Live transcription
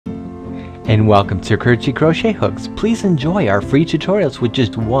And welcome to Curtzy Crochet Hooks. Please enjoy our free tutorials with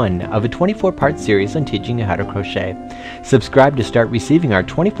just one of a 24-part series on teaching you how to crochet. Subscribe to start receiving our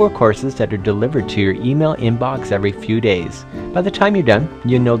 24 courses that are delivered to your email inbox every few days. By the time you're done,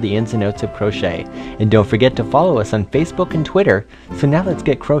 you'll know the ins and outs of crochet. And don't forget to follow us on Facebook and Twitter. So now let's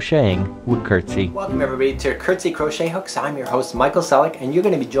get crocheting with Curtzy. Welcome everybody to Curtzy Crochet Hooks. I'm your host Michael Sellick, and you're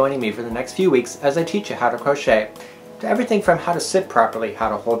going to be joining me for the next few weeks as I teach you how to crochet. Everything from how to sit properly, how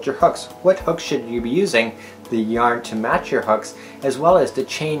to hold your hooks, what hooks should you be using, the yarn to match your hooks, as well as the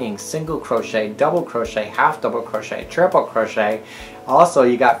chaining, single crochet, double crochet, half double crochet, triple crochet. Also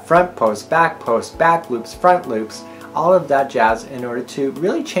you got front posts, back loops, front loops, all of that jazz in order to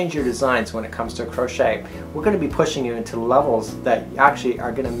really change your designs when it comes to crochet. We're going to be pushing you into levels that actually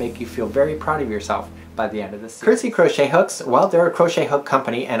are going to make you feel very proud of yourself by the end of this. Curtzy Crochet Hooks, well, they're a crochet hook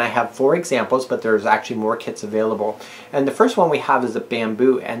company, and I have 4 examples, but there's actually more kits available. And the first one we have is a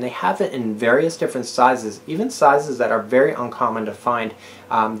bamboo, and they have it in various different sizes, even sizes that are very uncommon to find.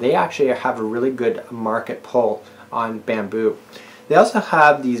 They actually have a really good market pull on bamboo. They also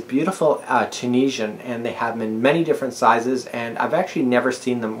have these beautiful Tunisian, and they have them in many different sizes, and I've actually never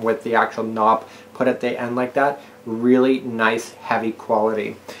seen them with the actual knob put at the end like that. Really nice, heavy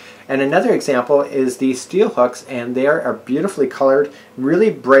quality. And another example is these steel hooks, and they are beautifully colored, really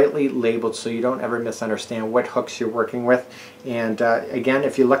brightly labeled so you don't ever misunderstand what hooks you're working with. And again,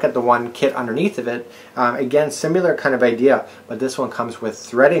 if you look at the one kit underneath of it, again, similar kind of idea, but this one comes with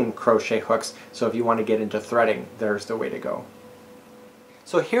threading crochet hooks, so if you want to get into threading, there's the way to go.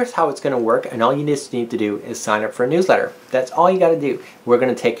 So here's how it's going to work, and all you just need to do is sign up for a newsletter. That's all you got to do. We're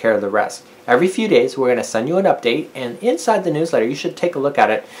going to take care of the rest. Every few days we're going to send you an update, and inside the newsletter you should take a look at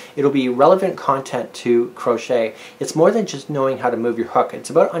it. It'll be relevant content to crochet. It's more than just knowing how to move your hook. It's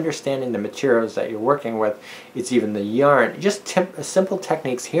about understanding the materials that you're working with. It's even the yarn, just simple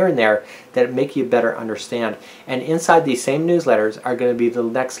techniques here and there that make you better understand. And inside these same newsletters are going to be the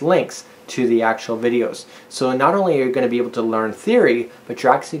next links to the actual videos. So not only are you going to be able to learn theory, but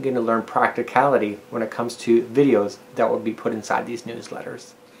you're actually going to learn practicality when it comes to videos that will be put inside these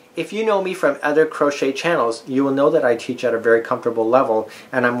newsletters. If you know me from other crochet channels, you will know that I teach at a very comfortable level,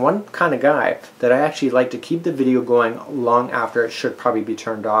 and I'm one kind of guy that I actually like to keep the video going long after it should probably be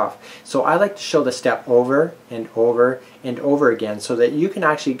turned off. So I like to show the step over and over and over again so that you can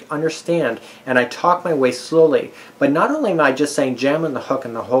actually understand, and I talk my way slowly. But not only am I just saying jamming the hook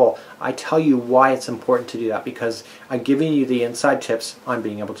in the hole, I tell you why it's important to do that, because I'm giving you the inside tips on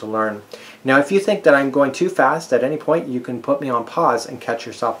being able to learn. Now if you think that I'm going too fast at any point, you can put me on pause and catch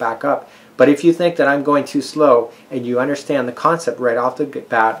yourself back up. But if you think that I'm going too slow and you understand the concept right off the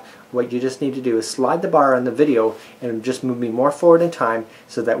bat, what you just need to do is slide the bar on the video and just move me more forward in time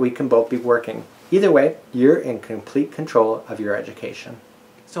so that we can both be working. Either way, you're in complete control of your education.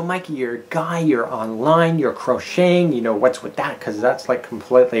 So Mikey, you're a guy, you're online, you're crocheting, you know, what's with that? Because that's like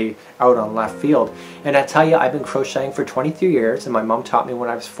completely out on left field. And I tell you, I've been crocheting for 23 years, and my mom taught me when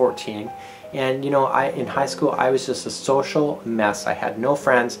I was 14. And you know, in high school I was just a social mess. I had no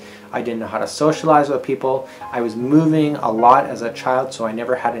friends. I didn't know how to socialize with people. I was moving a lot as a child, so I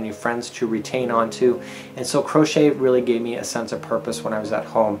never had any friends to retain onto. And so crochet really gave me a sense of purpose when I was at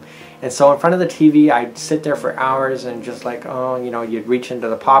home. And so in front of the TV I'd sit there for hours and just like, oh, you know, you'd reach into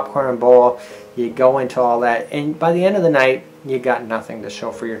the popcorn bowl, you'd go into all that, and by the end of the night you got nothing to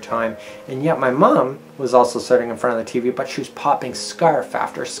show for your time. And yet my mom was also sitting in front of the TV, but she was popping scarf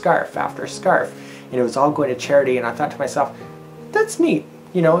after scarf after scarf, and it was all going to charity. And I thought to myself, that's neat.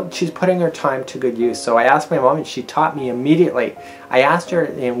 You know, she's putting her time to good use. So I asked my mom, and she taught me immediately. I asked her,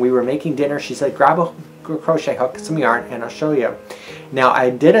 and we were making dinner. She said, grab a crochet hook, some yarn, and I'll show you. Now I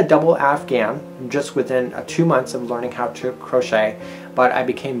did a double Afghan just within 2 months of learning how to crochet, but I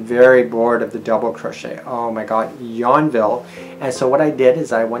became very bored of the double crochet. Oh my god, Yawnville. And so what I did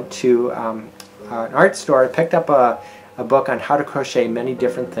is I went to an art store, picked up a book on how to crochet many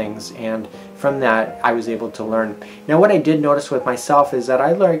different things, and from that I was able to learn. Now what I did notice with myself is that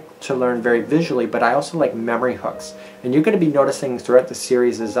I like to learn very visually, but I also like memory hooks. And you're going to be noticing throughout the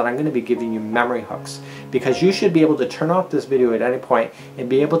series is that I'm going to be giving you memory hooks, because you should be able to turn off this video at any point and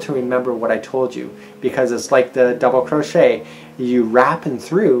be able to remember what I told you, because it's like the double crochet. You wrap and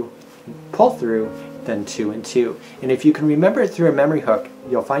through, pull through, then 2 and 2. And if you can remember it through a memory hook,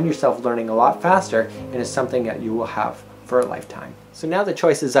 you'll find yourself learning a lot faster, and it's something that you will have for a lifetime. So now the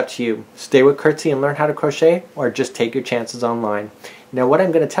choice is up to you. Stay with Curtzy and learn how to crochet, or just take your chances online. Now what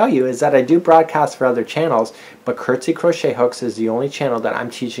I'm going to tell you is that I do broadcast for other channels, but Curtzy Crochet Hooks is the only channel that I'm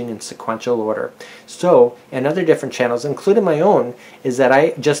teaching in sequential order. So, and other different channels, including my own, is that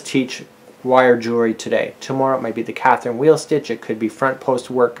I just teach wire jewelry today. Tomorrow it might be the Catherine wheel stitch. It could be front post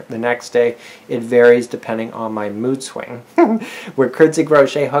work the next day. It varies depending on my mood swing. With Curtzy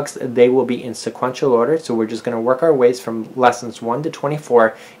Crochet hooks, they will be in sequential order, so we're just going to work our ways from lessons 1 to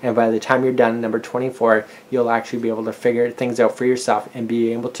 24, and by the time you're done number 24, you'll actually be able to figure things out for yourself and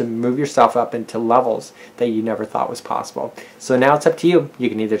be able to move yourself up into levels that you never thought was possible. So now it's up to you. You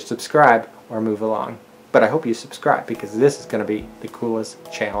can either subscribe or move along. But I hope you subscribe, because this is going to be the coolest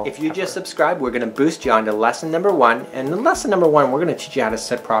channel If you ever. Just subscribe, we're going to boost you on to lesson number 1. And in lesson number 1, we're going to teach you how to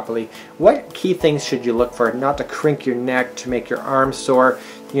sit properly. What key things should you look for? Not to crink your neck, to make your arms sore,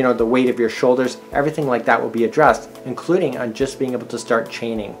 you know, the weight of your shoulders, everything like that will be addressed, including on just being able to start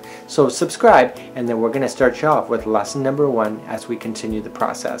chaining. So subscribe, and then we're going to start you off with lesson number 1 as we continue the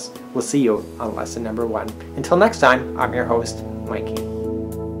process. We'll see you on lesson number 1. Until next time, I'm your host, Mikey.